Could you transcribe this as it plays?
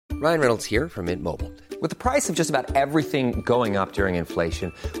Ryan Reynolds here from Mint Mobile. With the price of just about everything going up during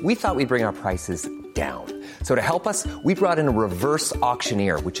inflation, we thought we'd bring our prices down. So to help us, we brought in a reverse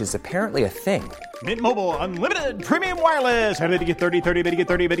auctioneer, which is apparently a thing. Mint Mobile Unlimited Premium Wireless. How to get 30, 30, bit to get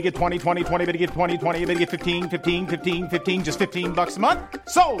 30, bit to get 20, 20, 20, bit to get 20, 20, bit to get 15, 15, 15, 15, just $15 a month?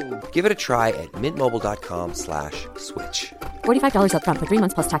 Sold! Give it a try at mintmobile.com/switch. $45 up front for 3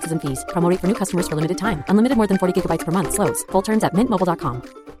 months plus taxes and fees. Promo rate for new customers for limited time. Unlimited more than 40 gigabytes per month. Slows full terms at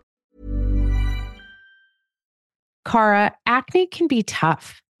mintmobile.com. Cara, acne can be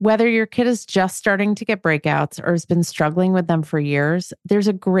tough. Whether your kid is just starting to get breakouts or has been struggling with them for years, there's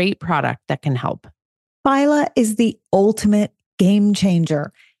a great product that can help. Phyla is the ultimate game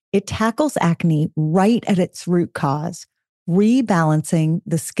changer. It tackles acne right at its root cause, rebalancing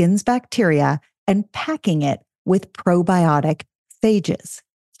the skin's bacteria and packing it with probiotic phages.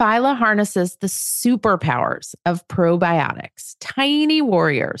 Phyla harnesses the superpowers of probiotics, tiny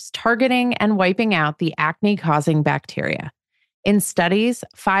warriors targeting and wiping out the acne-causing bacteria. In studies,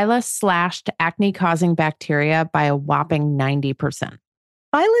 Phyla slashed acne-causing bacteria by a whopping 90%.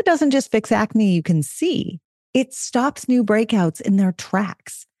 Phyla doesn't just fix acne you can see. It stops new breakouts in their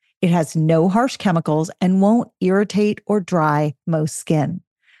tracks. It has no harsh chemicals and won't irritate or dry most skin.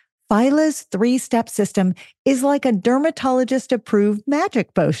 Phyla's 3-step system is like a dermatologist-approved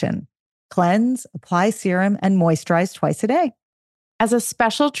magic potion. Cleanse, apply serum, and moisturize twice a day. As a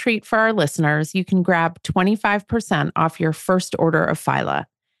special treat for our listeners, you can grab 25% off your first order of Phyla.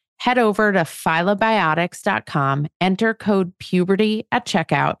 Head over to phylabiotics.com, enter code PUBERTY at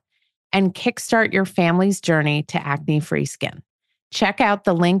checkout, and kickstart your family's journey to acne-free skin. Check out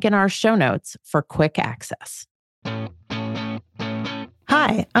the link in our show notes for quick access.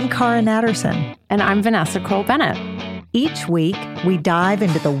 Hi, I'm Cara Natterson. And I'm Vanessa Kroll-Bennett. Each week, we dive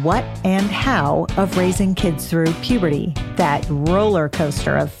into the what and how of raising kids through puberty, that roller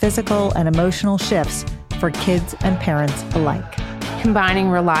coaster of physical and emotional shifts for kids and parents alike. Combining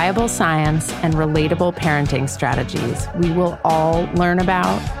reliable science and relatable parenting strategies, we will all learn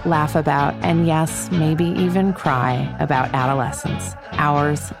about, laugh about, and yes, maybe even cry about adolescence,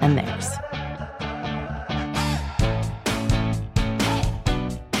 ours and theirs.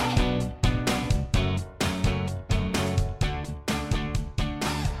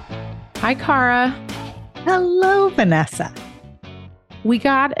 Hi, Cara. Hello, Vanessa. We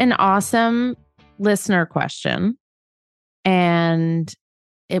got an awesome listener question, and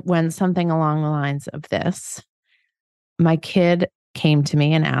it went something along the lines of this. My kid came to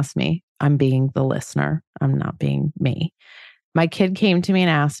me and asked me, I'm being the listener, I'm not being me. My kid came to me and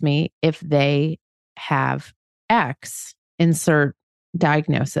asked me if they have X, insert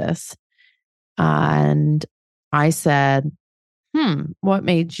diagnosis. And I said, what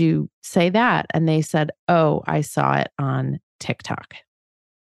made you say that? And they said, oh, I saw it on TikTok.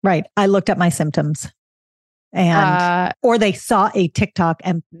 Right. I looked at my symptoms and, or they saw a TikTok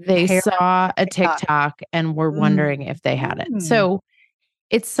and they saw a TikTok and were wondering if they had it. So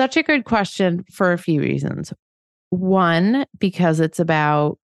it's such a good question for a few reasons. One, because it's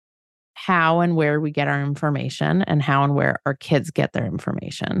about how and where we get our information and how and where our kids get their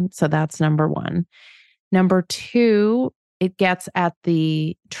information. So that's number one. Number two, it gets at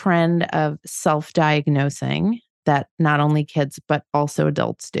the trend of self-diagnosing that not only kids, but also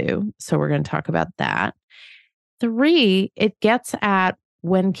adults do. So we're going to talk about that. Three, it gets at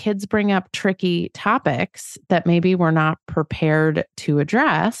when kids bring up tricky topics that maybe we're not prepared to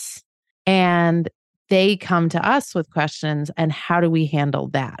address, and they come to us with questions, and how do we handle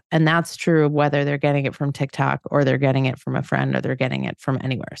that? And that's true of whether they're getting it from TikTok or they're getting it from a friend or they're getting it from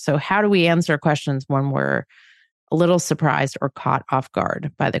anywhere. So how do we answer questions when we're a little surprised or caught off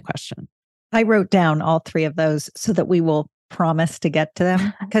guard by the question? I wrote down all three of those so that we will promise to get to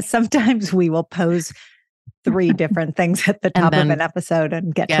them, because sometimes we will pose 3 different things at the top of an episode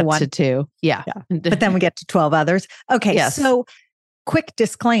and get to 1. To 2. Yeah. But then we get to 12 others. Okay. Yes. So quick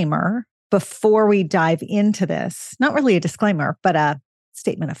disclaimer before we dive into this, not really a disclaimer, but a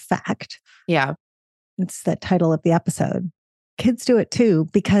statement of fact. Yeah. It's the title of the episode. Kids do it too,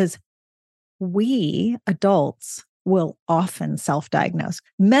 because we adults will often self-diagnose.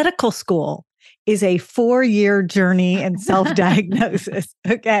 Medical school is a 4-year journey in self-diagnosis.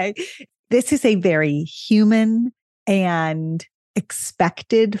 Okay. This is a very human and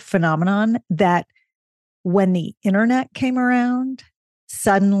expected phenomenon that when the internet came around,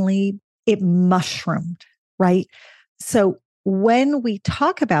 suddenly it mushroomed, right? So when we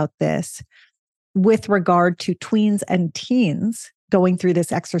talk about this with regard to tweens and teens going through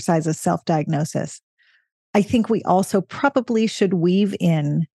this exercise of self-diagnosis, I think we also probably should weave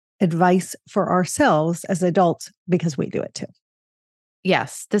in advice for ourselves as adults, because we do it too.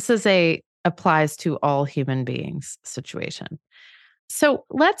 Yes, applies to all human beings situation. So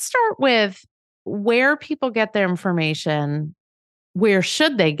let's start with where people get their information. Where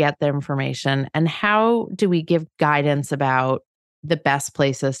should they get their information? And how do we give guidance about the best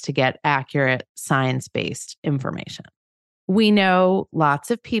places to get accurate science-based information? We know lots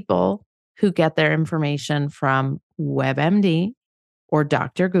of people who get their information from WebMD or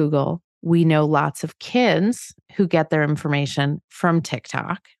Dr. Google. We know lots of kids who get their information from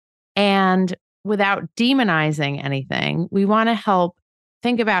TikTok. And without demonizing anything, we want to help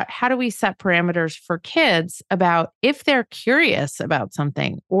think about how do we set parameters for kids about if they're curious about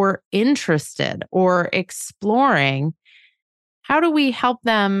something or interested or exploring, how do we help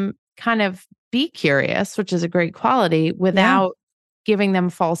them kind of be curious, which is a great quality, without giving them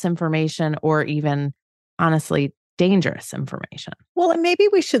false information or even, honestly, dangerous information? Well, and maybe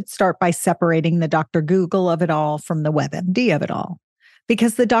we should start by separating the Dr. Google of it all from the WebMD of it all.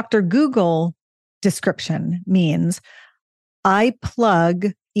 Because the Dr. Google description means I plug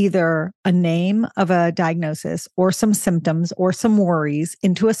either a name of a diagnosis or some symptoms or some worries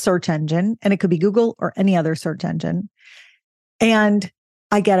into a search engine, and it could be Google or any other search engine. And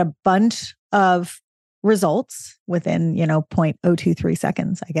I get a bunch of results within, 0.023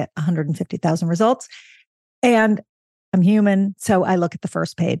 seconds. I get 150,000 results. And I'm human, so I look at the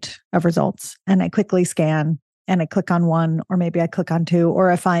first page of results and I quickly scan and I click on one, or maybe I click on two.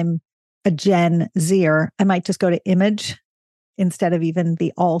 Or if I'm a Gen Zer, I might just go to image instead of even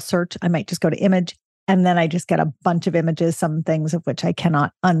the all search. I might just go to image, and then I just get a bunch of images, some things of which I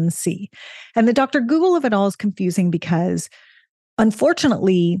cannot unsee. And the Dr. Google of it all is confusing because,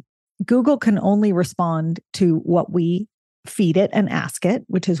 unfortunately, Google can only respond to what we feed it and ask it,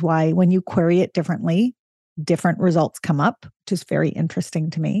 which is why when you query it differently, different results come up, which is very interesting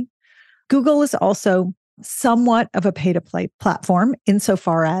to me. Google is also somewhat of a pay-to-play platform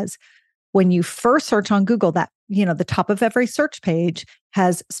insofar as when you first search on Google, that, the top of every search page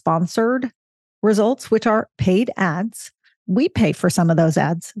has sponsored results, which are paid ads. We pay for some of those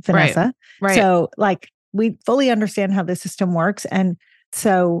ads, Vanessa. Right. So we fully understand how the system works. And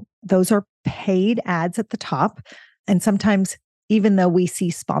so those are paid ads at the top. And sometimes, even though we see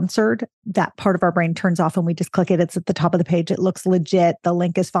sponsored, that part of our brain turns off and we just click it. It's at the top of the page. It looks legit. The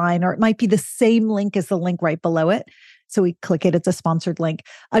link is fine. Or it might be the same link as the link right below it. So we click it. It's a sponsored link.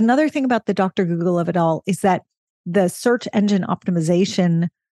 Another thing about the Dr. Google of it all is that the search engine optimization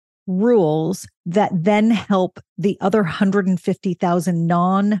rules that then help the other 150,000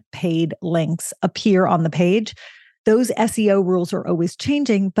 non-paid links appear on the page, those SEO rules are always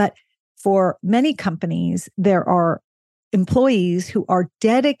changing. But for many companies, there are employees who are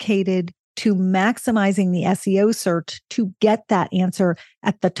dedicated to maximizing the SEO search to get that answer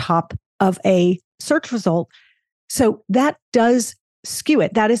at the top of a search result. So that does skew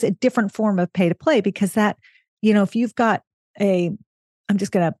it. That is a different form of pay to play because that, if you've got I'm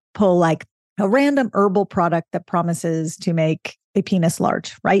just going to pull like a random herbal product that promises to make a penis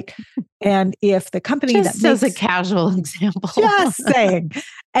large, right? And if the company just as a casual example, just saying,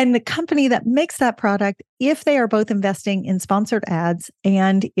 and the company that makes that product, if they are both investing in sponsored ads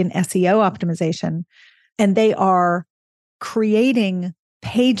and in SEO optimization, and they are creating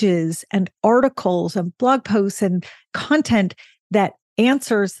pages and articles and blog posts and content that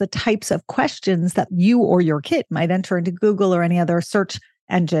answers the types of questions that you or your kid might enter into Google or any other search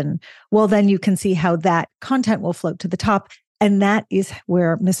engine, well, then you can see how that content will float to the top. And that is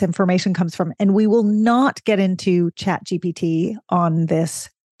where misinformation comes from. And we will not get into ChatGPT on this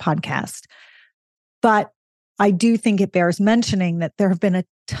podcast. But I do think it bears mentioning that there have been a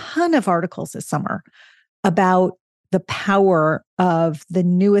ton of articles this summer about the power of the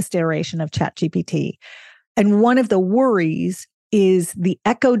newest iteration of ChatGPT. And one of the worries is the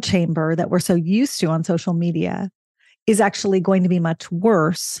echo chamber that we're so used to on social media is actually going to be much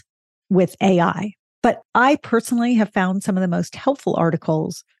worse with AI. But I personally have found some of the most helpful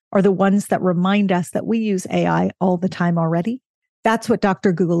articles are the ones that remind us that we use AI all the time already. That's what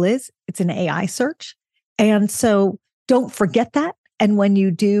Dr. Google is. It's an AI search. And so don't forget that. And when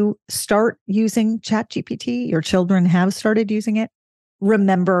you do start using ChatGPT, your children have started using it,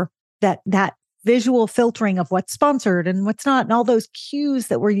 remember that visual filtering of what's sponsored and what's not, and all those cues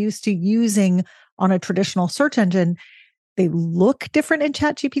that we're used to using on a traditional search engine, they look different in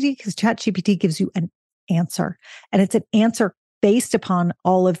ChatGPT because ChatGPT gives you an answer. And it's an answer based upon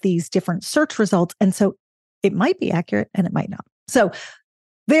all of these different search results. And so it might be accurate and it might not. So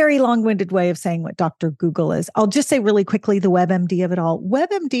very long-winded way of saying what Dr. Google is. I'll just say really quickly the WebMD of it all.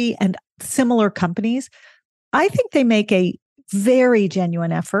 WebMD and similar companies, I think they make a very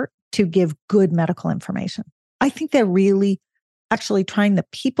genuine effort to give good medical information. I think they're really actually trying the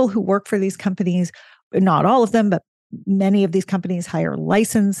people who work for these companies, not all of them, but many of these companies hire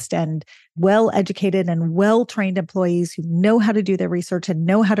licensed and well-educated and well-trained employees who know how to do their research and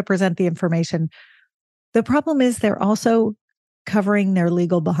know how to present the information. The problem is they're also covering their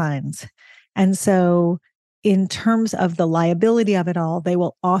legal behinds. And so in terms of the liability of it all, they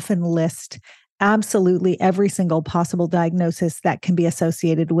will often list absolutely every single possible diagnosis that can be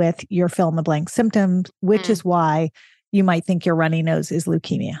associated with your fill-in-the-blank symptoms, which is why you might think your runny nose is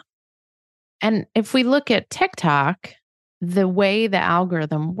leukemia. And if we look at TikTok, the way the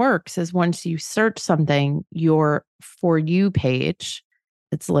algorithm works is once you search something, your For You page,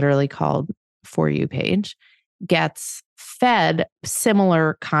 it's literally called For You page, gets fed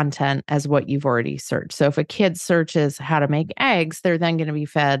similar content as what you've already searched. So if a kid searches how to make eggs, they're then going to be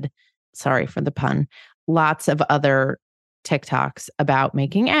fed, sorry for the pun, lots of other TikToks about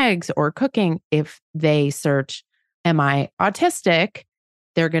making eggs or cooking. If they search, am I autistic?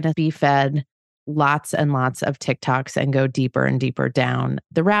 They're going to be fed lots and lots of TikToks and go deeper and deeper down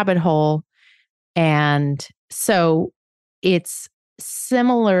the rabbit hole. And so it's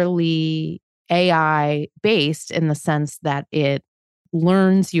similarly AI based in the sense that it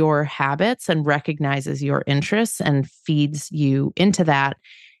learns your habits and recognizes your interests and feeds you into that.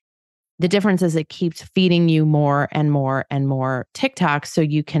 The difference is it keeps feeding you more and more and more TikToks so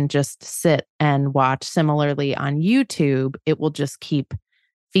you can just sit and watch. Similarly on YouTube, it will just keep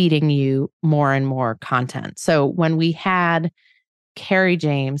feeding you more and more content. So when we had Carrie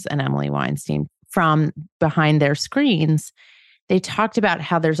James and Emily Weinstein from behind their screens, they talked about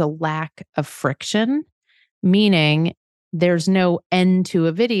how there's a lack of friction, meaning there's no end to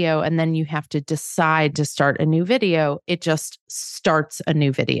a video and then you have to decide to start a new video. It just starts a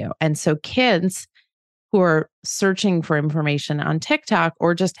new video. And so kids who are searching for information on TikTok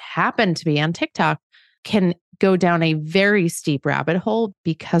or just happen to be on TikTok can go down a very steep rabbit hole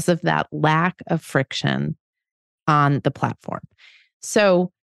because of that lack of friction on the platform.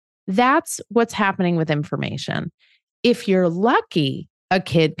 So that's what's happening with information. If you're lucky, a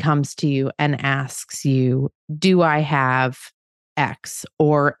kid comes to you and asks you, do I have X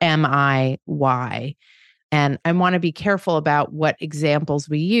or am I Y? And I want to be careful about what examples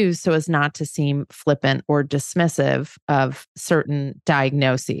we use so as not to seem flippant or dismissive of certain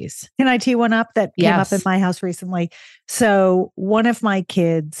diagnoses. Can I tee one up that came up in my house recently? So one of my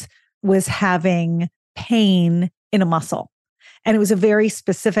kids was having pain in a muscle, and it was a very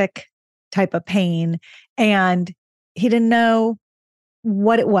specific type of pain. And he didn't know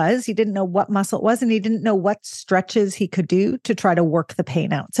what it was. He didn't know what muscle it was, and he didn't know what stretches he could do to try to work the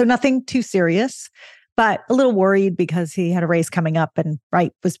pain out. So nothing too serious, but a little worried because he had a race coming up and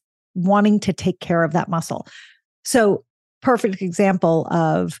was wanting to take care of that muscle. So perfect example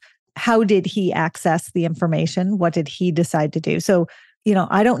of how did he access the information? What did he decide to do? So,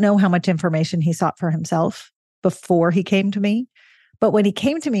 I don't know how much information he sought for himself before he came to me. But when he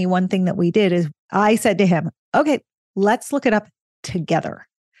came to me, one thing that we did is I said to him, okay, let's look it up together.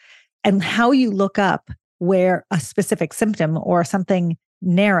 And how you look up where a specific symptom or something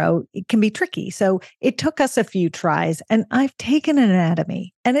narrow, it can be tricky. So it took us a few tries, and I've taken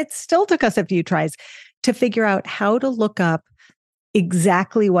anatomy, and it still took us a few tries to figure out how to look up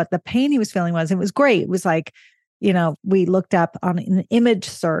exactly what the pain he was feeling was. It was great. It was like, we looked up on an image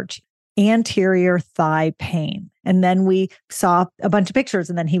search, anterior thigh pain. And then we saw a bunch of pictures,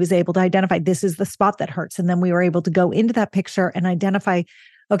 and then he was able to identify this is the spot that hurts. And then we were able to go into that picture and identify,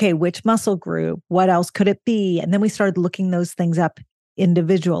 okay, which muscle group, what else could it be? And then we started looking those things up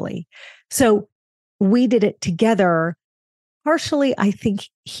individually. So we did it together. Partially, I think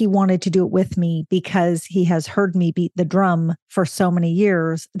he wanted to do it with me because he has heard me beat the drum for so many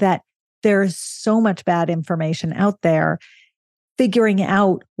years that there's so much bad information out there. Figuring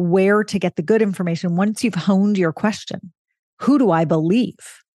out where to get the good information once you've honed your question. Who do I believe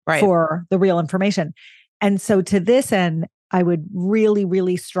for the real information? And so to this end, I would really,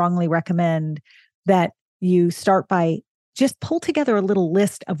 really strongly recommend that you start by just pull together a little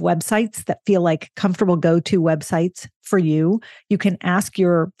list of websites that feel like comfortable go-to websites for you. You can ask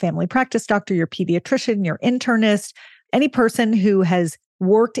your family practice doctor, your pediatrician, your internist, any person who has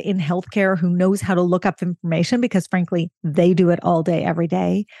worked in healthcare who knows how to look up information, because frankly, they do it all day, every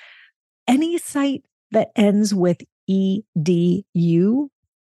day. Any site that ends with edu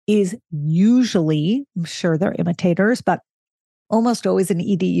is usually, I'm sure they're imitators, but almost always an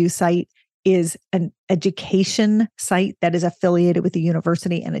edu site is an education site that is affiliated with a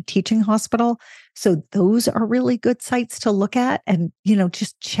university and a teaching hospital. So those are really good sites to look at and,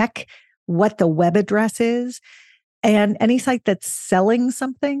 just check what the web address is. And any site that's selling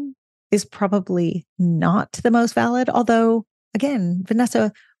something is probably not the most valid, although again,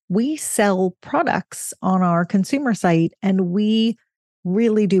 Vanessa, we sell products on our consumer site, and we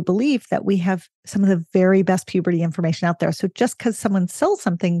really do believe that we have some of the very best puberty information out there. So just because someone sells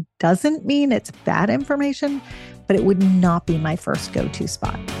something doesn't mean it's bad information, but it would not be my first go-to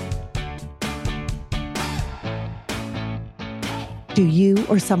spot. Do you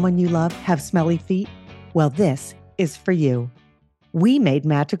or someone you love have smelly feet? Well, this is for you. We made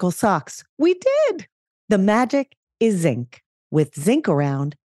magical socks. We did. The magic is zinc. With zinc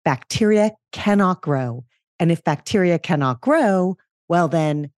around, bacteria cannot grow. And if bacteria cannot grow, well,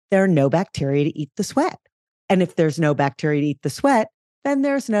 then there are no bacteria to eat the sweat. And if there's no bacteria to eat the sweat, then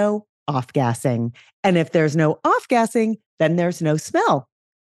there's no off-gassing. And if there's no off-gassing, then there's no smell.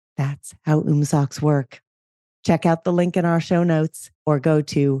 That's how socks work. Check out the link in our show notes or go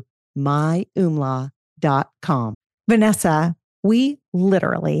to myumla.com. Vanessa, we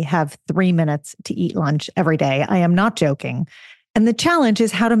literally have 3 minutes to eat lunch every day. I am not joking. And the challenge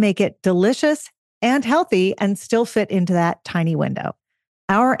is how to make it delicious and healthy and still fit into that tiny window.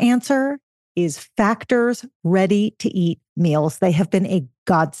 Our answer is Factor's ready-to-eat meals. They have been a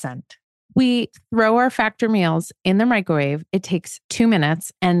godsend. We throw our Factor meals in the microwave. It takes 2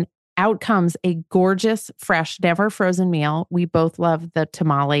 minutes and out comes a gorgeous, fresh, never frozen meal. We both love the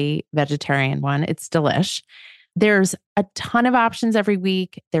tamale vegetarian one. It's delish. There's a ton of options every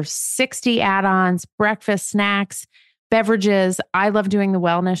week. There's 60 add-ons, breakfast, snacks, beverages. I love doing the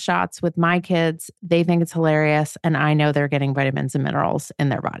wellness shots with my kids. They think it's hilarious. And I know they're getting vitamins and minerals in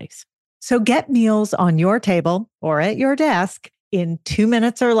their bodies. So get meals on your table or at your desk in 2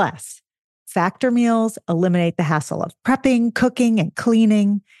 minutes or less. Factor meals eliminate the hassle of prepping, cooking, and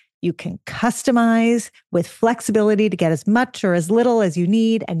cleaning. You can customize with flexibility to get as much or as little as you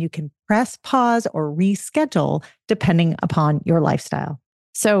need, and you can press pause or reschedule depending upon your lifestyle.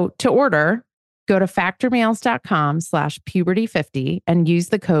 So to order, go to factormeals.com/puberty50 and use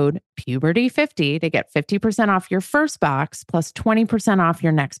the code puberty50 to get 50% off your first box plus 20% off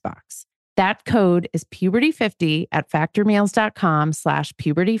your next box. That code is puberty50 at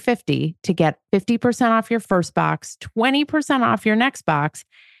factormeals.com/puberty50 to get 50% off your first box, 20% off your next box.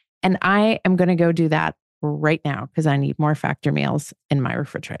 And I am going to go do that right now because I need more Factor meals in my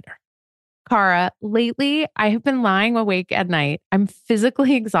refrigerator. Cara, lately I have been lying awake at night. I'm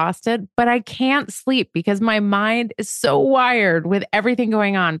physically exhausted, but I can't sleep because my mind is so wired with everything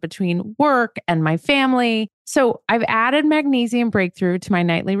going on between work and my family. So I've added Magnesium Breakthrough to my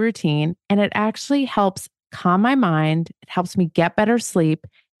nightly routine, and it actually helps calm my mind. It helps me get better sleep,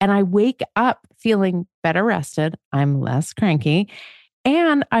 and I wake up feeling better rested. I'm less cranky.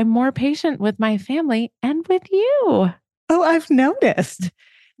 And I'm more patient with my family and with you. Oh, I've noticed.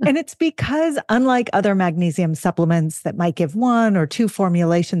 And it's because unlike other magnesium supplements that might give 1 or 2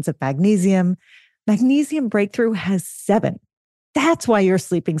 formulations of magnesium, Magnesium Breakthrough has 7. That's why you're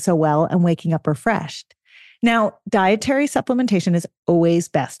sleeping so well and waking up refreshed. Now, dietary supplementation is always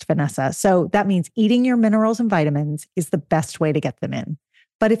best, Vanessa. So that means eating your minerals and vitamins is the best way to get them in.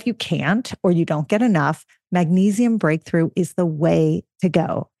 But if you can't or you don't get enough, Magnesium Breakthrough is the way to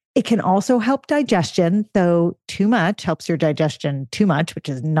go. It can also help digestion, though too much helps your digestion too much, which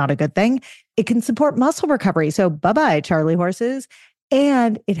is not a good thing. It can support muscle recovery. So bye-bye, Charlie horses.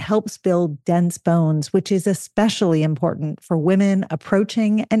 And it helps build dense bones, which is especially important for women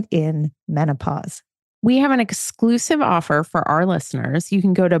approaching and in menopause. We have an exclusive offer for our listeners. You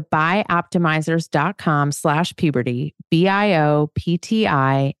can go to bioptimizers.com/puberty,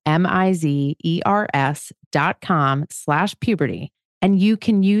 bioptimizers.com/puberty. And you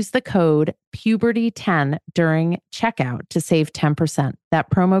can use the code puberty10 during checkout to save 10%.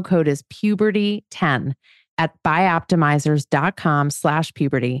 That promo code is puberty10 at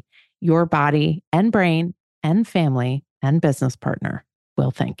bioptimizers.com/puberty. Your body and brain and family and business partner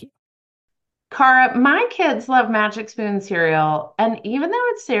will thank you. Cara, my kids love Magic Spoon cereal, and even though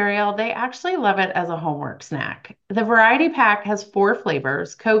it's cereal, they actually love it as a homework snack. The variety pack has 4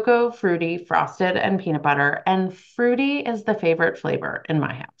 flavors: cocoa, fruity, frosted, and peanut butter, and fruity is the favorite flavor in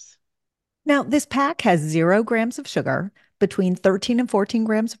my house. Now, this pack has 0 grams of sugar, between 13 and 14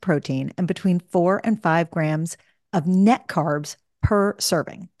 grams of protein, and between 4 and 5 grams of net carbs per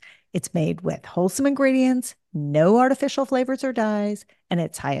serving. It's made with wholesome ingredients, no artificial flavors or dyes, and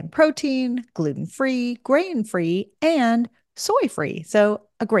it's high in protein, gluten-free, grain-free, and soy-free. So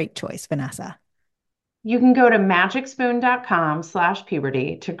a great choice, Vanessa. You can go to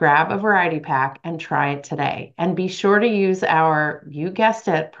magicspoon.com/puberty to grab a variety pack and try it today. And be sure to use our, you guessed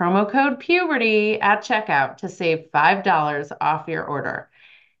it, promo code puberty at checkout to save $5 off your order.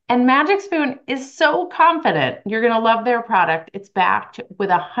 And Magic Spoon is so confident you're going to love their product. It's backed with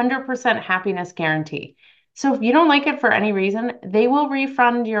a 100% happiness guarantee. So if you don't like it for any reason, they will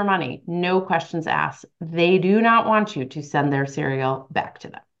refund your money. No questions asked. They do not want you to send their cereal back to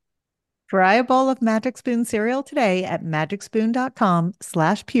them. Try a bowl of Magic Spoon cereal today at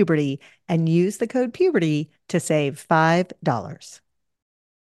magicspoon.com/puberty and use the code puberty to save $5.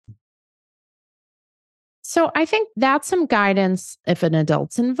 So I think that's some guidance if an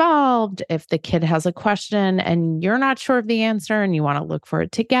adult's involved, if the kid has a question and you're not sure of the answer and you want to look for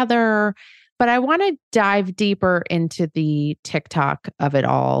it together. But I want to dive deeper into the TikTok of it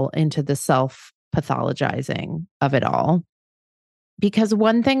all, into the self-pathologizing of it all. Because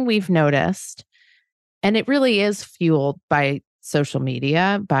one thing we've noticed, and it really is fueled by social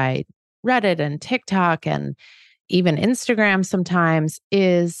media, by Reddit and TikTok and even Instagram sometimes,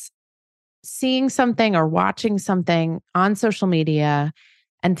 is seeing something or watching something on social media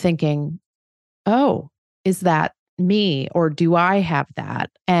and thinking, oh, is that me? Or do I have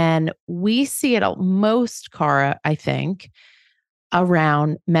that? And we see it most, Cara, I think,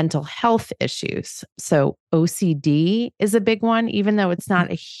 around mental health issues. So OCD is a big one, even though it's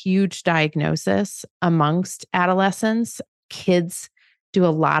not a huge diagnosis amongst adolescents. Kids do a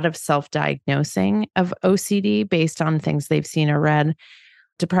lot of self-diagnosing of OCD based on things they've seen or read.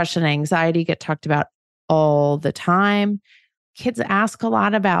 Depression and anxiety get talked about all the time. Kids ask a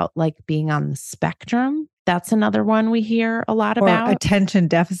lot about like being on the spectrum. That's another one we hear a lot about. Or attention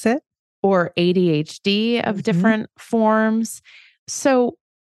deficit. Or ADHD of different forms. So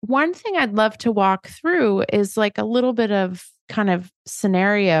one thing I'd love to walk through is like a little bit of kind of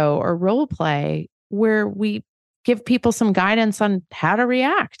scenario or role play where we give people some guidance on how to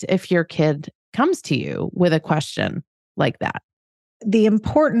react if your kid comes to you with a question like that. The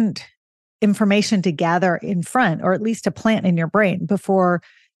important information to gather in front, or at least to plant in your brain before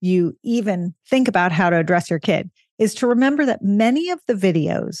you even think about how to address your kid, is to remember that many of the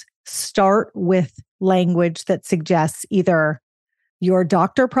videos start with language that suggests either your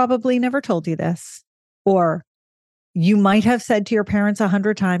doctor probably never told you this, or you might have said to your parents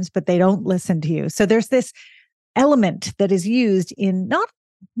 100 times, but they don't listen to you. So there's this element that is used in not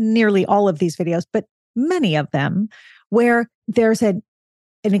nearly all of these videos, but many of them, where there's an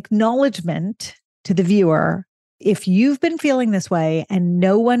acknowledgement to the viewer. If you've been feeling this way and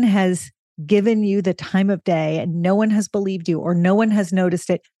no one has given you the time of day and no one has believed you or no one has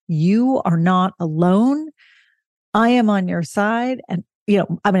noticed it, you are not alone. I am on your side, and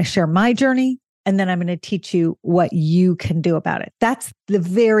I'm going to share my journey, and then I'm going to teach you what you can do about it. That's the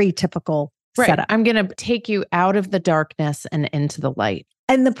very typical setup. I'm going to take you out of the darkness and into the light.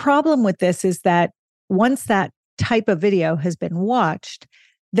 And the problem with this is that once that type of video has been watched,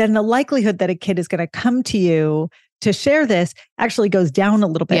 then the likelihood that a kid is going to come to you to share this actually goes down a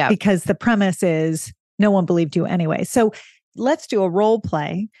little bit because the premise is no one believed you anyway. So let's do a role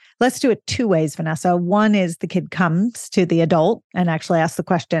play. Let's do it two ways, Vanessa. One is the kid comes to the adult and actually asks the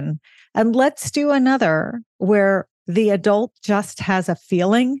question. And let's do another where the adult just has a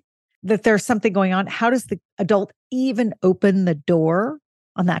feeling that there's something going on. How does the adult even open the door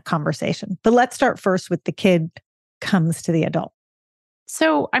on that conversation? But let's start first with the kid comes to the adult.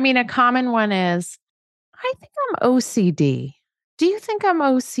 So, I mean, a common one is, I think I'm OCD. Do you think I'm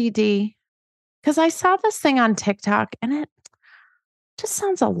OCD? Because I saw this thing on TikTok and it just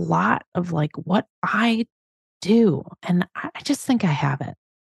sounds a lot of like what I do. And I just think I have it.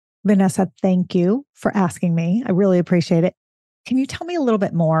 Vanessa, thank you for asking me. I really appreciate it. Can you tell me a little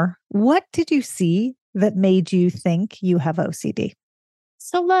bit more? What did you see that made you think you have OCD?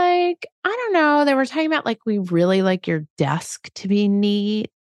 So like, I don't know, they were talking about like, we really like your desk to be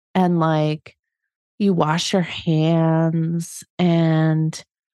neat and like you wash your hands and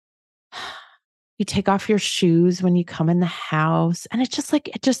you take off your shoes when you come in the house. And it's just like,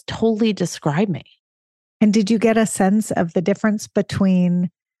 it just totally described me. And did you get a sense of the difference between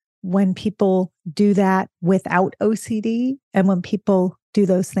when people do that without OCD and when people do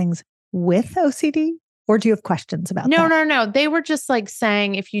those things with OCD? Or do you have questions about that? No. They were just like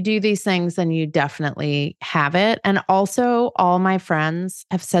saying, if you do these things, then you definitely have it. And also all my friends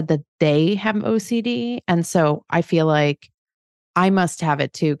have said that they have OCD. And so I feel like I must have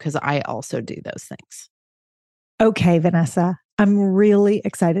it too, because I also do those things. Okay, Vanessa, I'm really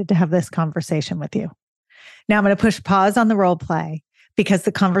excited to have this conversation with you. Now I'm going to push pause on the role play because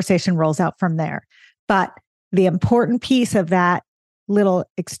the conversation rolls out from there. But the important piece of that little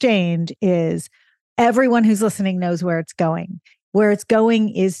exchange is everyone who's listening knows where it's going. Where it's going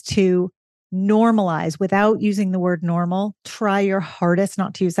is to normalize without using the word normal. Try your hardest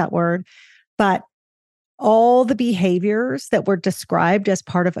not to use that word. But all the behaviors that were described as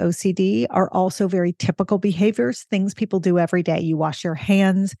part of OCD are also very typical behaviors, things people do every day. You wash your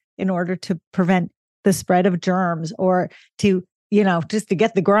hands in order to prevent the spread of germs or to, just to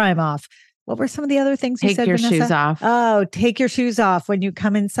get the grime off. What were some of the other things you said, Take your Vanessa? shoes off. Oh, take your shoes off when you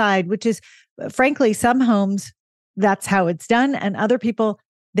come inside, which is, frankly, some homes, that's how it's done. And other people,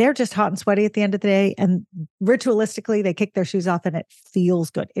 they're just hot and sweaty at the end of the day. And ritualistically, they kick their shoes off and it feels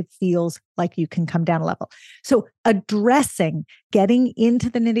good. It feels like you can come down a level. So addressing, getting into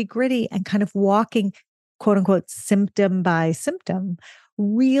the nitty gritty and kind of walking, quote unquote, symptom by symptom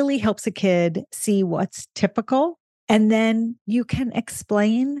really helps a kid see what's typical. And then you can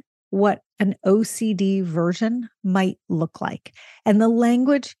explain what an OCD version might look like. And the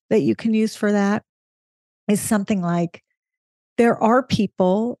language that you can use for that is something like, there are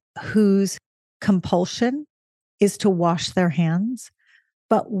people whose compulsion is to wash their hands.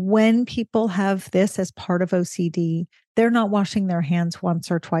 But when people have this as part of OCD, they're not washing their hands once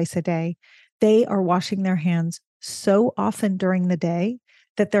or twice a day. They are washing their hands so often during the day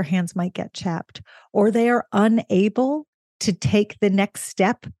that their hands might get chapped, or they are unable to take the next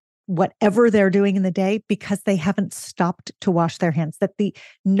step, whatever they're doing in the day, because they haven't stopped to wash their hands, that the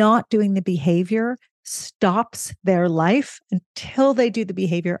not doing the behavior stops their life until they do the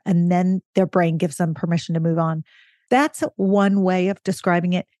behavior, and then their brain gives them permission to move on. That's one way of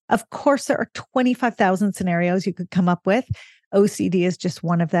describing it. Of course, there are 25,000 scenarios you could come up with. OCD is just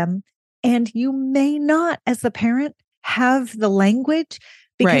one of them. And you may not, as the parent, have the language,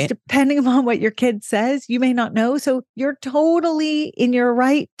 because depending upon what your kid says, you may not know. So you're totally in your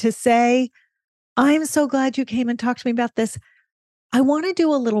right to say, I'm so glad you came and talked to me about this. I want to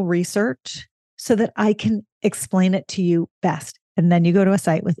do a little research so that I can explain it to you best. And then you go to a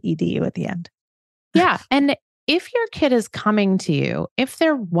site with EDU at the end. Yeah. And if your kid is coming to you, if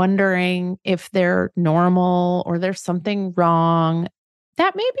they're wondering if they're normal or there's something wrong,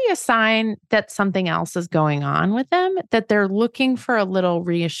 that may be a sign that something else is going on with them, that they're looking for a little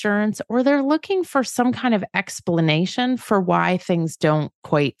reassurance, or they're looking for some kind of explanation for why things don't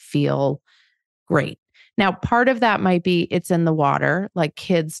quite feel great. Now, part of that might be it's in the water. Like,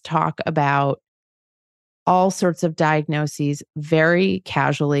 kids talk about all sorts of diagnoses very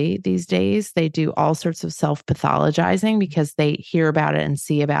casually these days. They do all sorts of self-pathologizing because they hear about it and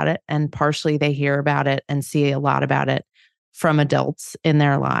see about it. And partially they hear about it and see a lot about it from adults in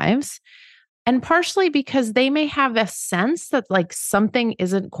their lives. And partially because they may have a sense that like something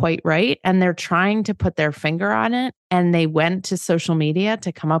isn't quite right and they're trying to put their finger on it. And they went to social media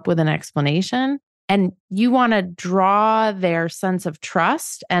to come up with an explanation. And you want to draw their sense of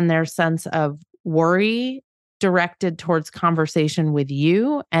trust and their sense of worry directed towards conversation with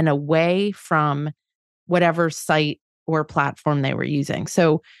you and away from whatever site or platform they were using.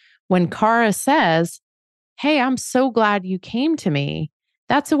 So when Cara says, hey, I'm so glad you came to me,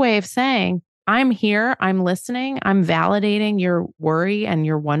 that's a way of saying, I'm here, I'm listening, I'm validating your worry and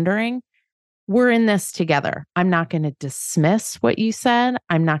your wondering. We're in this together. I'm not going to dismiss what you said.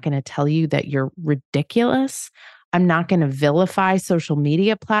 I'm not going to tell you that you're ridiculous. I'm not going to vilify social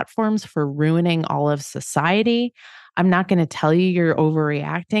media platforms for ruining all of society. I'm not going to tell you you're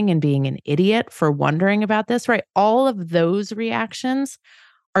overreacting and being an idiot for wondering about this, right? All of those reactions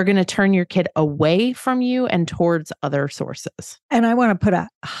are going to turn your kid away from you and towards other sources. And I want to put a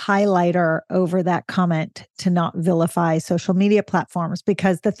highlighter over that comment to not vilify social media platforms,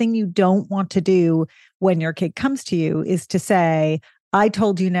 because the thing you don't want to do when your kid comes to you is to say, I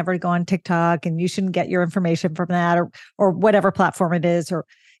told you never to go on TikTok and you shouldn't get your information from that or whatever platform it is. Or,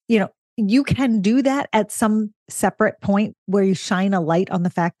 you can do that at some separate point where you shine a light on the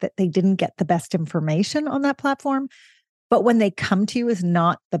fact that they didn't get the best information on that platform. But when they come to you is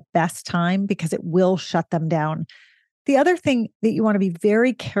not the best time because it will shut them down. The other thing that you want to be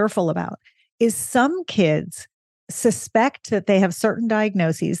very careful about is some kids suspect that they have certain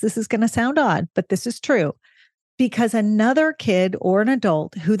diagnoses. This is going to sound odd, but this is true. Because another kid or an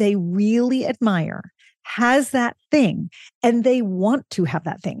adult who they really admire has that thing and they want to have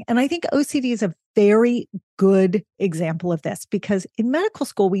that thing. And I think OCD is a very good example of this, because in medical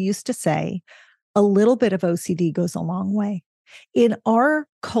school, we used to say a little bit of OCD goes a long way. In our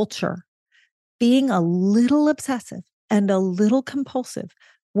culture, being a little obsessive and a little compulsive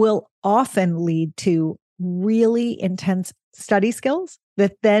will often lead to really intense study skills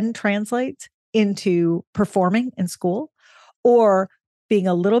that then translates into performing in school. Or being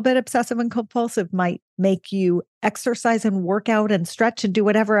a little bit obsessive and compulsive might make you exercise and work out and stretch and do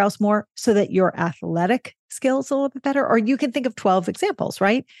whatever else more so that your athletic skills are a little bit better. Or you can think of 12 examples,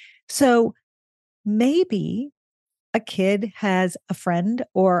 right? So maybe a kid has a friend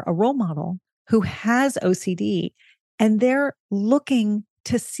or a role model who has OCD and they're looking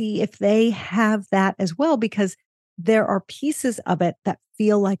to see if they have that as well, because there are pieces of it that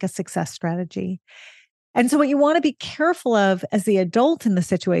feel like a success strategy. And so what you want to be careful of as the adult in the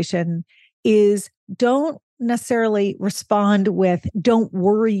situation is don't necessarily respond with, don't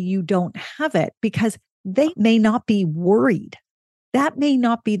worry, you don't have it, because they may not be worried. That may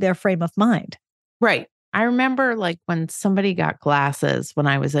not be their frame of mind. Right. I remember like when somebody got glasses when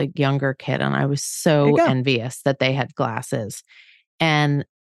I was a younger kid, and I was so envious that they had glasses. And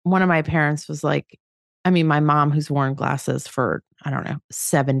one of my parents was like, I mean, my mom, who's worn glasses for, I don't know,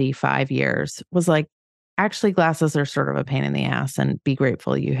 75 years, was like, actually, glasses are sort of a pain in the ass, and be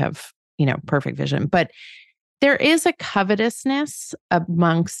grateful you have, perfect vision. But there is a covetousness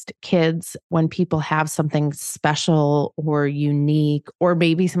amongst kids when people have something special or unique, or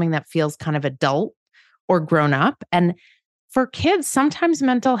maybe something that feels kind of adult or grown up. And for kids, sometimes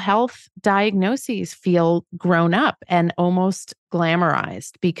mental health diagnoses feel grown up and almost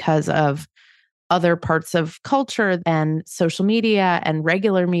glamorized because of other parts of culture and social media and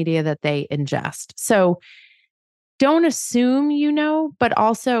regular media that they ingest. So don't assume but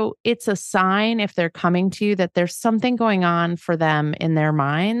also it's a sign if they're coming to you that there's something going on for them in their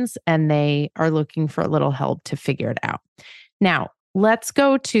minds and they are looking for a little help to figure it out. Now, let's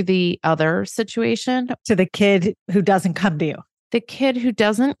go to the other situation. To the kid who doesn't come to you. The kid who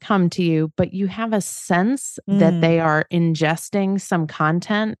doesn't come to you, but you have a sense that they are ingesting some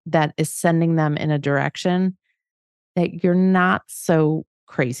content that is sending them in a direction that you're not so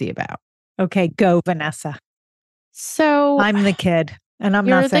crazy about. Okay, go, Vanessa. So I'm the kid, and I'm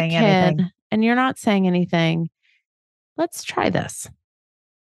not saying anything. And you're not saying anything. Let's try this.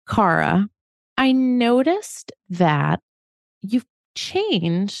 Cara, I noticed that you've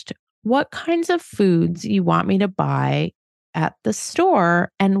changed what kinds of foods you want me to buy at the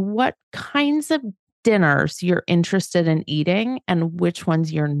store and what kinds of dinners you're interested in eating and which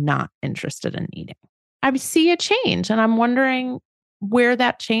ones you're not interested in eating. I see a change, and I'm wondering where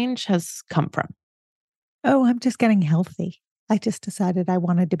that change has come from. Oh, I'm just getting healthy. I just decided I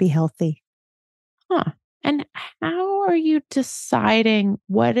wanted to be healthy. Huh. And how are you deciding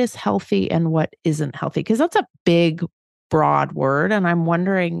what is healthy and what isn't healthy? Because that's a big, broad word. And I'm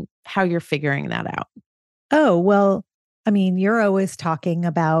wondering how you're figuring that out. Oh, well, I mean, you're always talking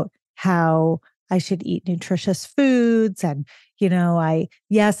about how I should eat nutritious foods. And,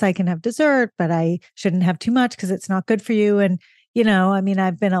 yes, I can have dessert, but I shouldn't have too much because it's not good for you. And,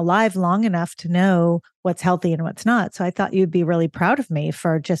 I've been alive long enough to know what's healthy and what's not. So I thought you'd be really proud of me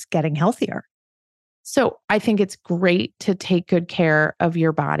for just getting healthier. So I think it's great to take good care of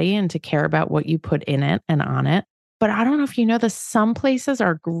your body and to care about what you put in it and on it. But I don't know if you know this, some places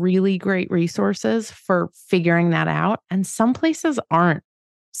are really great resources for figuring that out, and some places aren't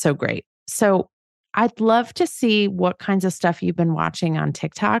so great. So I'd love to see what kinds of stuff you've been watching on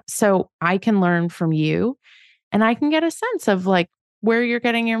TikTok so I can learn from you and I can get a sense of like where you're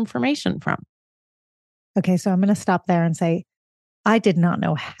getting your information from. Okay, so I'm going to stop there and say, I did not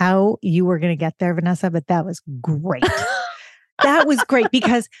know how you were going to get there, Vanessa, but that was great. That was great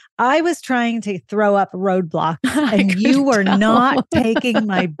because I was trying to throw up roadblocks and you were not taking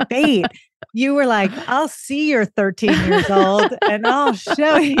my bait. You were like, I'll see you're 13 years old and I'll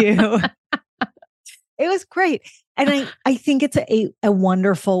show you. It was great. And I think it's a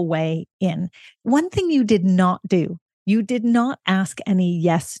wonderful way in. One thing you did not do, you did not ask any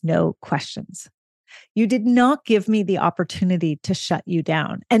yes/no questions. You did not give me the opportunity to shut you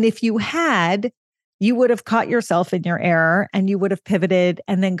down. And if you had, you would have caught yourself in your error and you would have pivoted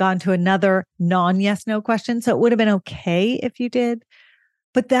and then gone to another non-yes/no question. So it would have been okay if you did.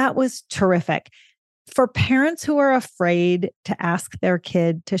 But that was terrific. For parents who are afraid to ask their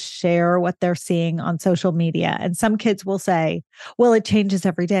kid to share what they're seeing on social media, and some kids will say, well, it changes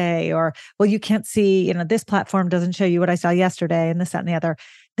every day, or, well, you can't see, this platform doesn't show you what I saw yesterday, and this, that, and the other.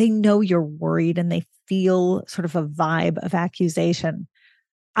 They know you're worried and they feel sort of a vibe of accusation.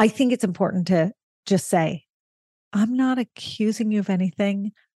 I think it's important to just say, I'm not accusing you of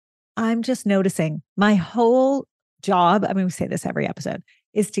anything. I'm just noticing. My whole job, we say this every episode,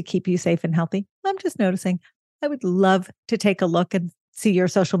 is to keep you safe and healthy. I'm just noticing. I would love to take a look and see your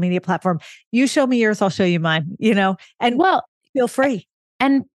social media platform. You show me yours, I'll show you mine, and feel free.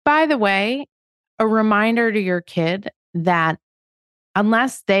 And by the way, a reminder to your kid that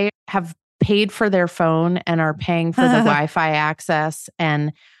unless they have paid for their phone and are paying for the Wi-Fi access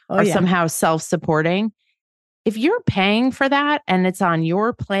and are somehow self-supporting, if you're paying for that and it's on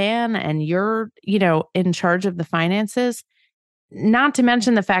your plan and you're, in charge of the finances, not to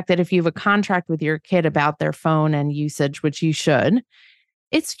mention the fact that if you have a contract with your kid about their phone and usage, which you should,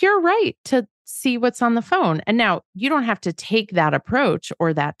 it's your right to see what's on the phone. And now you don't have to take that approach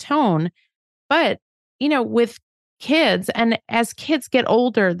or that tone, but, with kids, and as kids get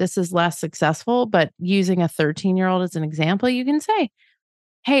older, this is less successful, but using a 13-year-old as an example, you can say,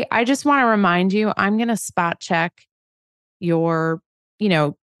 hey, I just want to remind you, I'm going to spot check your,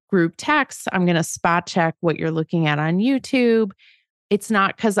 group texts. I'm going to spot check what you're looking at on YouTube. It's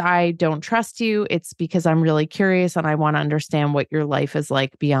not because I don't trust you. It's because I'm really curious and I want to understand what your life is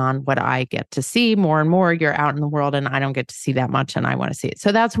like beyond what I get to see. More and more, you're out in the world and I don't get to see that much and I want to see it.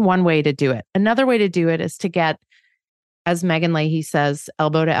 So that's one way to do it. Another way to do it is to get, as Megan Leahy says,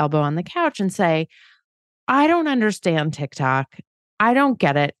 elbow to elbow on the couch and say, I don't understand TikTok. I don't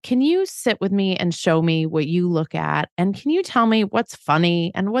get it. Can you sit with me and show me what you look at? And can you tell me what's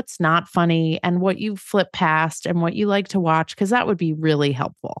funny and what's not funny and what you flip past and what you like to watch? Because that would be really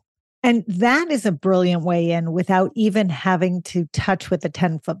helpful. And that is a brilliant way in without even having to touch with a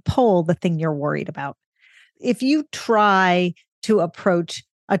 10-foot pole the thing you're worried about. If you try to approach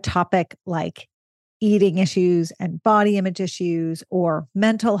a topic like eating issues and body image issues or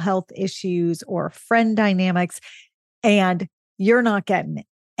mental health issues or friend dynamics, and you're not getting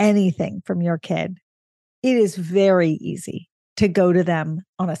anything from your kid, it is very easy to go to them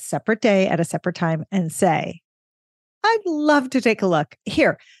on a separate day at a separate time and say, I'd love to take a look.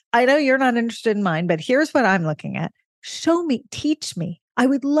 Here, I know you're not interested in mine, but here's what I'm looking at. Show me, teach me. I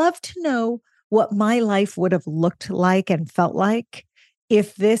would love to know what my life would have looked like and felt like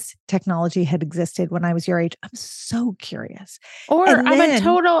if this technology had existed when I was your age. I'm so curious. Or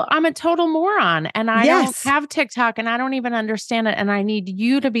I'm a total moron and I don't have TikTok and I don't even understand it. And I need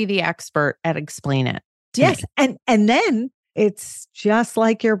you to be the expert at explain it. Yes. Me. And then it's just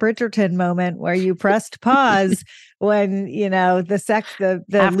like your Bridgerton moment where you pressed pause when, the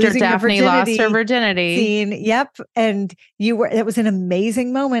after losing Daphne lost her virginity scene. Yep. And it was an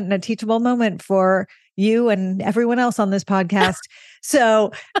amazing moment and a teachable moment for you and everyone else on this podcast.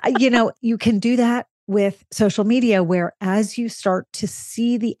 So, you can do that with social media, where as you start to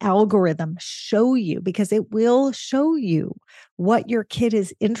see the algorithm show you, because it will show you what your kid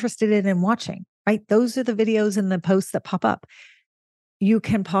is interested in and watching, right? Those are the videos and the posts that pop up. You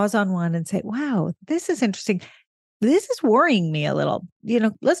can pause on one and say, wow, this is interesting. This is worrying me a little.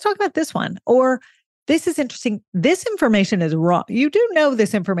 Let's talk about this one. Or this is interesting. This information is wrong. You do know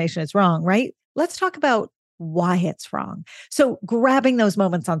this information is wrong, right? Let's talk about why it's wrong. So grabbing those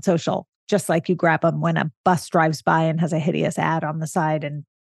moments on social, just like you grab them when a bus drives by and has a hideous ad on the side, and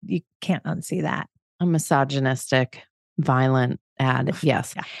you can't unsee that. A misogynistic, violent ad.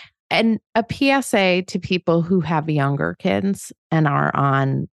 Yes. Yeah. And a PSA to people who have younger kids and are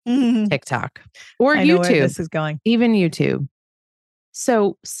on TikTok or I YouTube. Know where this is going. Even YouTube.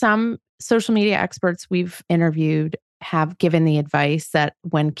 So some social media experts we've interviewed have given the advice that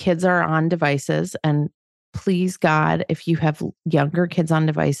when kids are on devices, and please God, if you have younger kids on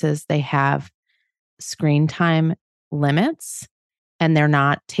devices, they have screen time limits and they're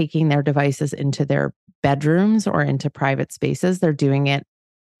not taking their devices into their bedrooms or into private spaces. They're doing it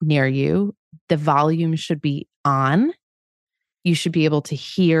near you. The volume should be on. You should be able to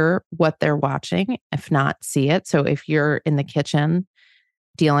hear what they're watching, if not see it. So if you're in the kitchen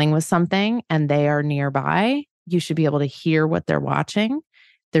dealing with something and they are nearby, you should be able to hear what they're watching.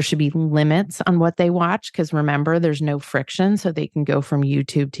 There should be limits on what they watch because remember, there's no friction. So they can go from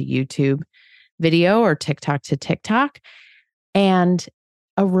YouTube to YouTube video or TikTok to TikTok. And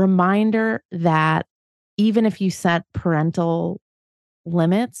a reminder that even if you set parental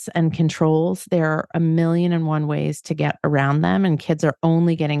limits and controls, there are 1,000,001 ways to get around them. And kids are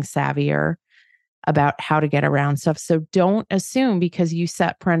only getting savvier about how to get around stuff. So don't assume because you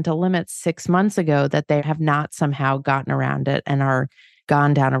set parental limits 6 months ago that they have not somehow gotten around it and are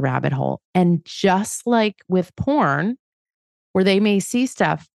gone down a rabbit hole. And just like with porn, where they may see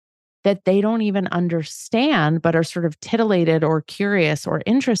stuff that they don't even understand, but are sort of titillated or curious or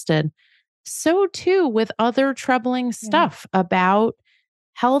interested, so too with other troubling stuff about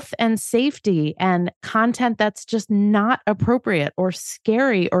health and safety and content that's just not appropriate or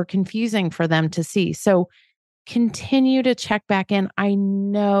scary or confusing for them to see. So continue to check back in. I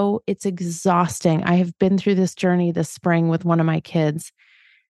know it's exhausting. I have been through this journey this spring with one of my kids,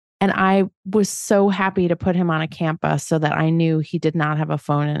 and I was so happy to put him on a camp bus so that I knew he did not have a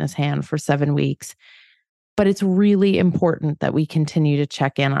phone in his hand for 7 weeks. But it's really important that we continue to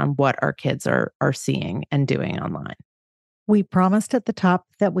check in on what our kids are seeing and doing online. We promised at the top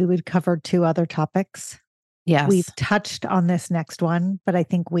that we would cover 2 other topics. Yes. We've touched on this next one, but I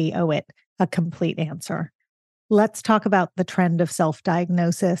think we owe it a complete answer. Let's talk about the trend of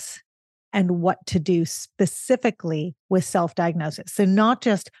self-diagnosis and what to do specifically with self-diagnosis. So not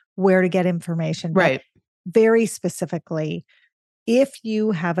just where to get information, right, but very specifically, if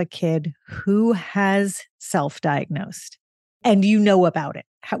you have a kid who has self-diagnosed and you know about it,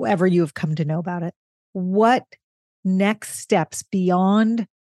 however you have come to know about it, what next steps beyond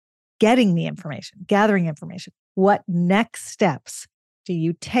getting the information, gathering information, what next steps do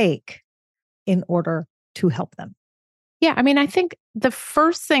you take in order to help them? Yeah. I mean, I think the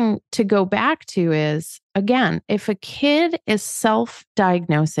first thing to go back to is, again, if a kid is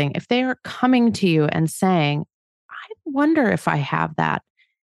self-diagnosing, if they are coming to you and saying, I wonder if I have that,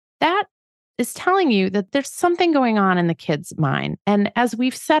 that is telling you that there's something going on in the kid's mind. And as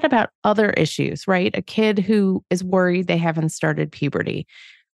we've said about other issues, right? A kid who is worried they haven't started puberty,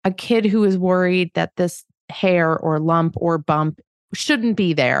 a kid who is worried that this hair or lump or bump shouldn't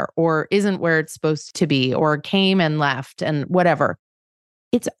be there or isn't where it's supposed to be or came and left and whatever.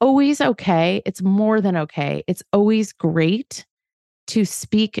 It's always okay. It's more than okay. It's always great to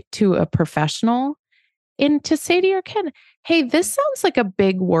speak to a professional and to say to your kid, hey, this sounds like a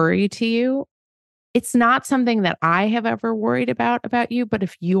big worry to you. It's not something that I have ever worried about you, but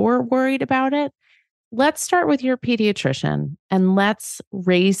if you're worried about it, let's start with your pediatrician and let's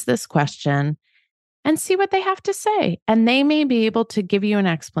raise this question and see what they have to say. And they may be able to give you an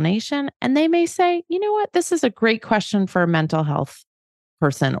explanation, and they may say, you know what, this is a great question for a mental health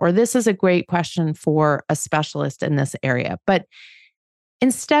person, or this is a great question for a specialist in this area. But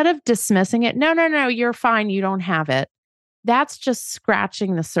instead of dismissing it, no, you're fine, you don't have it. That's just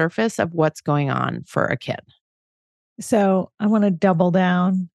scratching the surface of what's going on for a kid. So I want to double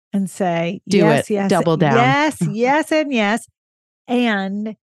down and say, yes, double down. Yes, and yes.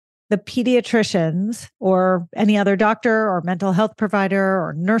 And the pediatricians or any other doctor or mental health provider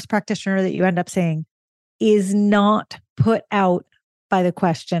or nurse practitioner that you end up seeing is not put out by the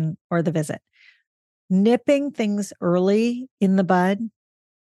question or the visit. Nipping things early in the bud,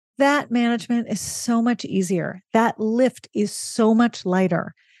 that management is so much easier. That lift is so much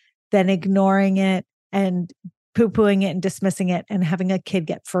lighter than ignoring it and poo-pooing it and dismissing it and having a kid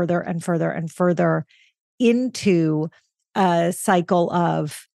get further and further and further into a cycle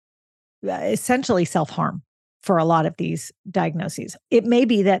of essentially self-harm for a lot of these diagnoses. It may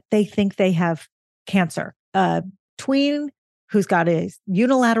be that they think they have cancer. A tween who's got a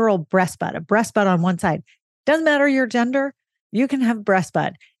unilateral breast bud, a breast bud on one side. Doesn't matter your gender, you can have breast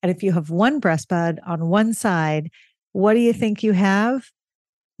bud. And if you have one breast bud on one side, what do you think you have?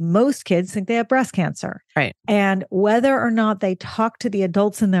 Most kids think they have breast cancer. Right. And whether or not they talk to the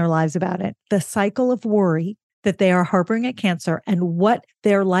adults in their lives about it, the cycle of worry that they are harboring a cancer and what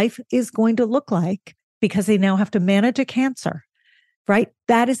their life is going to look like because they now have to manage a cancer, right?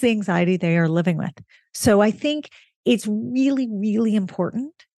 That is the anxiety they are living with. So I think it's really, really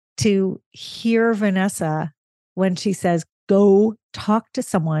important to hear Vanessa when she says, go talk to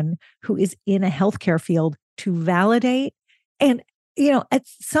someone who is in a healthcare field to validate. And, at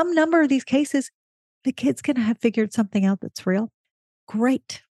some number of these cases, the kid's going to have figured something out that's real.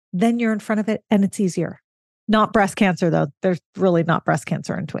 Great. Then you're in front of it and it's easier. Not breast cancer, though. There's really not breast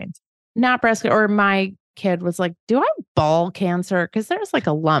cancer in tweens. Not breast cancer. Or my kid was like, do I have ball cancer? Because there's like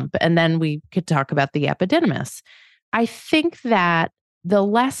a lump. And then we could talk about the epididymis. I think that the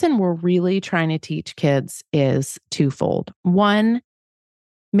lesson we're really trying to teach kids is twofold. One,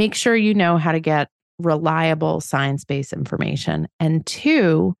 make sure you know how to get reliable science-based information. And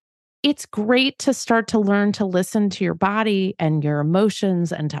two, it's great to start to learn to listen to your body and your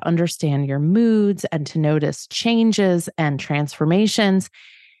emotions and to understand your moods and to notice changes and transformations.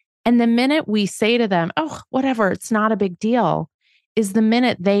 And the minute we say to them, oh, whatever, it's not a big deal, is the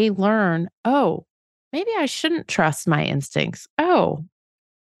minute they learn, oh, maybe I shouldn't trust my instincts. Oh,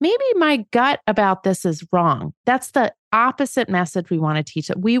 maybe my gut about this is wrong. That's the opposite message we want to teach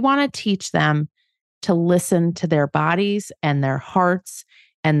them. We want to teach them to listen to their bodies and their hearts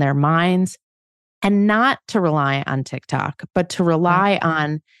and their minds, and not to rely on TikTok, but to rely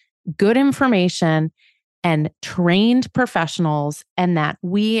on good information and trained professionals, and that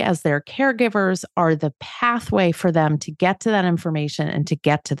we as their caregivers are the pathway for them to get to that information and to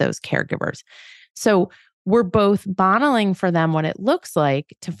get to those caregivers. So we're both modeling for them what it looks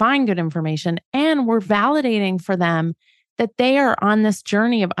like to find good information, and we're validating for them that they are on this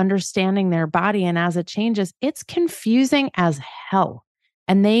journey of understanding their body. And as it changes, it's confusing as hell.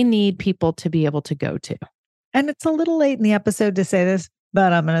 And they need people to be able to go to. And it's a little late in the episode to say this,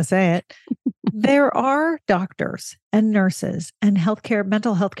 but I'm going to say it. There are doctors and nurses and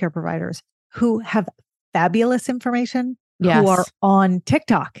mental health care providers who have fabulous information, yes, who are on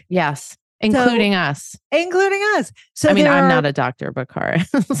TikTok. Yes. Including us. Including us. So I mean, I'm not a doctor, but Cara.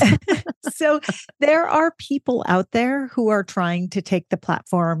 So there are people out there who are trying to take the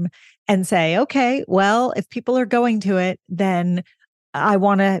platform and say, okay, well, if people are going to it, then I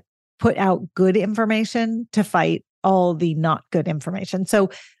want to put out good information to fight all the not good information. So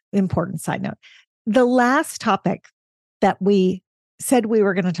important side note. The last topic that we said we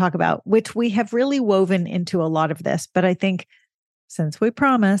were going to talk about, which we have really woven into a lot of this, but I think since we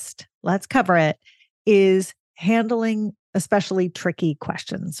promised, let's cover it, is handling especially tricky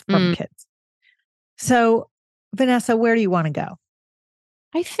questions from kids. So, Vanessa, where do you want to go?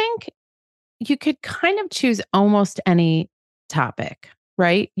 I think you could kind of choose almost any topic,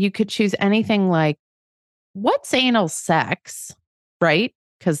 right? You could choose anything like, what's anal sex, right?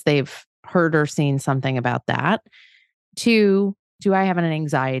 Because they've heard or seen something about that, to do I have an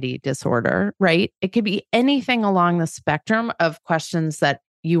anxiety disorder, right? It could be anything along the spectrum of questions that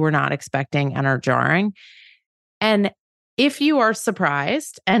you were not expecting and are jarring. And if you are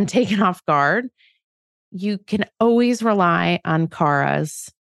surprised and taken off guard, you can always rely on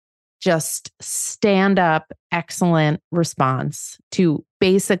Cara's just stand up, excellent response to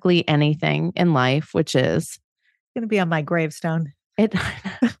basically anything in life, which is going to be on my gravestone.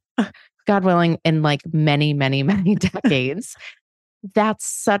 God willing, in like many, many, many decades. That's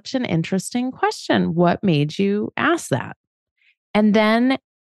such an interesting question. What made you ask that? And then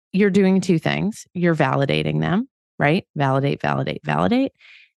you're doing two things. You're validating them, right? Validate, validate, validate.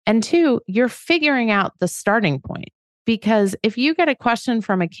 And two, you're figuring out the starting point. Because if you get a question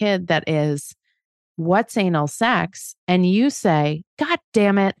from a kid that is, what's anal sex? And you say, God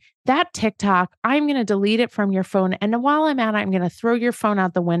damn it, that TikTok, I'm going to delete it from your phone. And while I'm at it, I'm going to throw your phone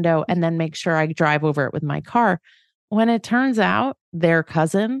out the window and then make sure I drive over it with my car. When it turns out their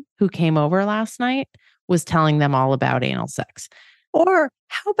cousin who came over last night was telling them all about anal sex. Or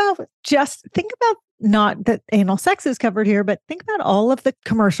how about just think about, not that anal sex is covered here, but think about all of the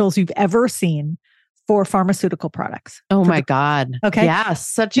commercials you've ever seen for pharmaceutical products. Oh my God. Okay. Yeah,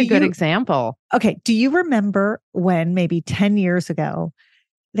 such a good example. Okay. Do you remember when maybe 10 years ago,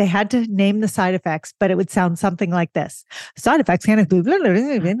 they had to name the side effects, but it would sound something like this. Side effects can... And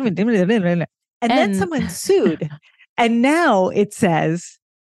then someone sued. And now it says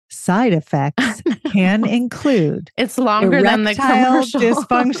side effects can include. It's longer than the commercial.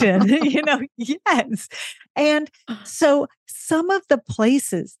 Dysfunction, yes. And so some of the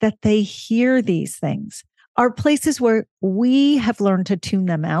places that they hear these things are places where we have learned to tune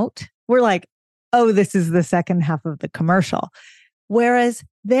them out. We're like, oh, this is the second half of the commercial. Whereas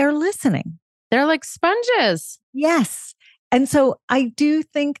they're listening. They're like sponges. Yes. And so I do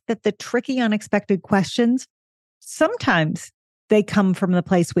think that the tricky, unexpected questions, sometimes they come from the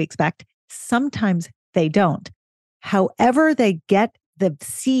place we expect. Sometimes they don't. However, they get the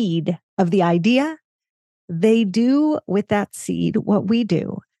seed of the idea, they do with that seed what we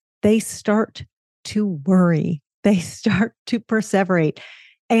do. They start to worry. They start to perseverate.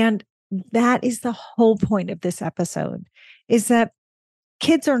 And that is the whole point of this episode, is that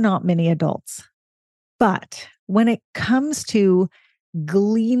kids are not mini adults. But when it comes to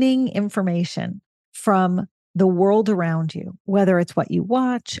gleaning information from the world around you, whether it's what you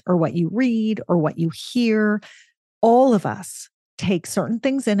watch or what you read or what you hear, all of us take certain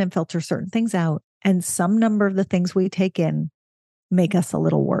things in and filter certain things out. And some number of the things we take in make us a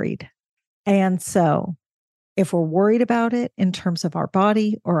little worried. And so if we're worried about it in terms of our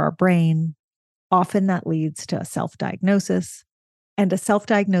body or our brain, often that leads to a self-diagnosis. And a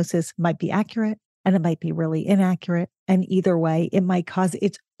self-diagnosis might be accurate and it might be really inaccurate. And either way, it might cause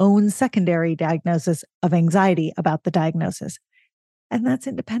its own secondary diagnosis of anxiety about the diagnosis. And that's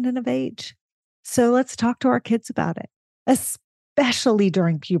independent of age. So let's talk to our kids about it, especially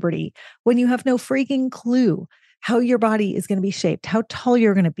during puberty, when you have no freaking clue how your body is going to be shaped, how tall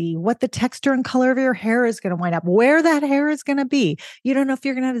you're going to be, what the texture and color of your hair is going to wind up, where that hair is going to be. You don't know if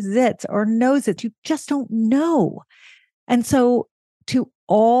you're going to have zits or no zits. You just don't know. And so to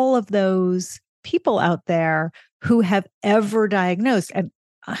all of those people out there who have ever diagnosed, and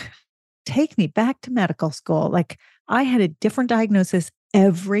take me back to medical school. Like I had a different diagnosis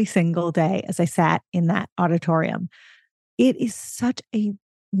every single day as I sat in that auditorium. It is such a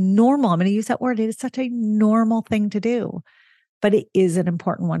normal, I'm going to use that word, it is such a normal thing to do, but it is an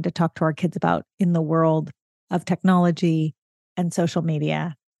important one to talk to our kids about in the world of technology and social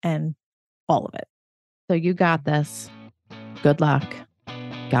media and all of it. So you got this. Good luck.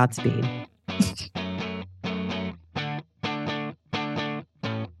 Godspeed.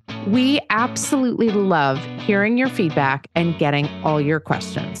 We absolutely love hearing your feedback and getting all your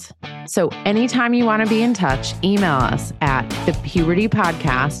questions. So anytime you want to be in touch, email us at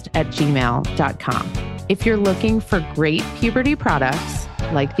thepubertypodcast@gmail.com. If you're looking for great puberty products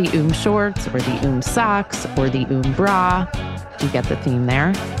like the shorts or the socks or the bra, you get the theme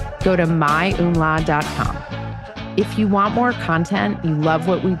there, go to myumla.com. If you want more content, you love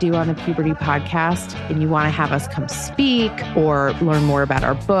what we do on the Puberty Podcast, and you want to have us come speak or learn more about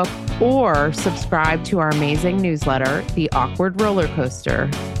our book or subscribe to our amazing newsletter, The Awkward Roller Coaster,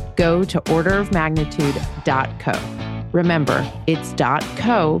 go to orderofmagnitude.co. Remember, it's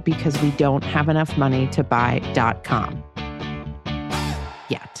 .co because we don't have enough money to buy .com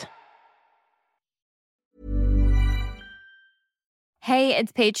yet. Hey,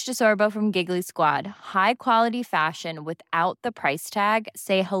 it's Paige DeSorbo from Giggly Squad. High quality fashion without the price tag.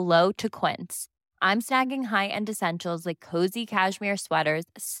 Say hello to Quince. I'm snagging high-end essentials like cozy cashmere sweaters,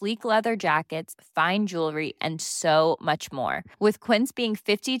 sleek leather jackets, fine jewelry, and so much more. With Quince being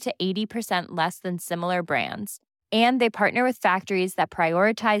 50 to 80% less than similar brands. And they partner with factories that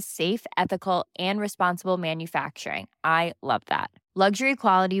prioritize safe, ethical, and responsible manufacturing. I love that. Luxury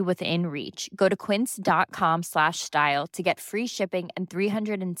quality within reach. Go to quince.com/style to get free shipping and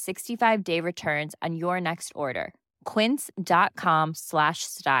 365-day returns on your next order.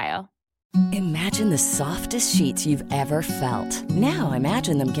 Quince.com/style. Imagine the softest sheets you've ever felt. Now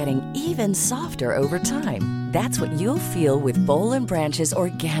imagine them getting even softer over time. That's what you'll feel with Boll & Branch's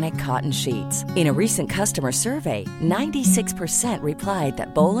organic cotton sheets. In a recent customer survey, 96% replied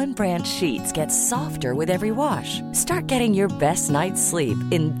that Boll & Branch sheets get softer with every wash. Start getting your best night's sleep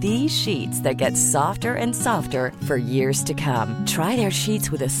in these sheets that get softer and softer for years to come. Try their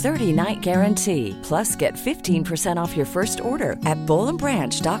sheets with a 30-night guarantee. Plus, get 15% off your first order at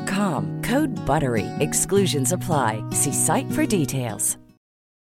bollandbranch.com. Code BUTTERY. Exclusions apply. See site for details.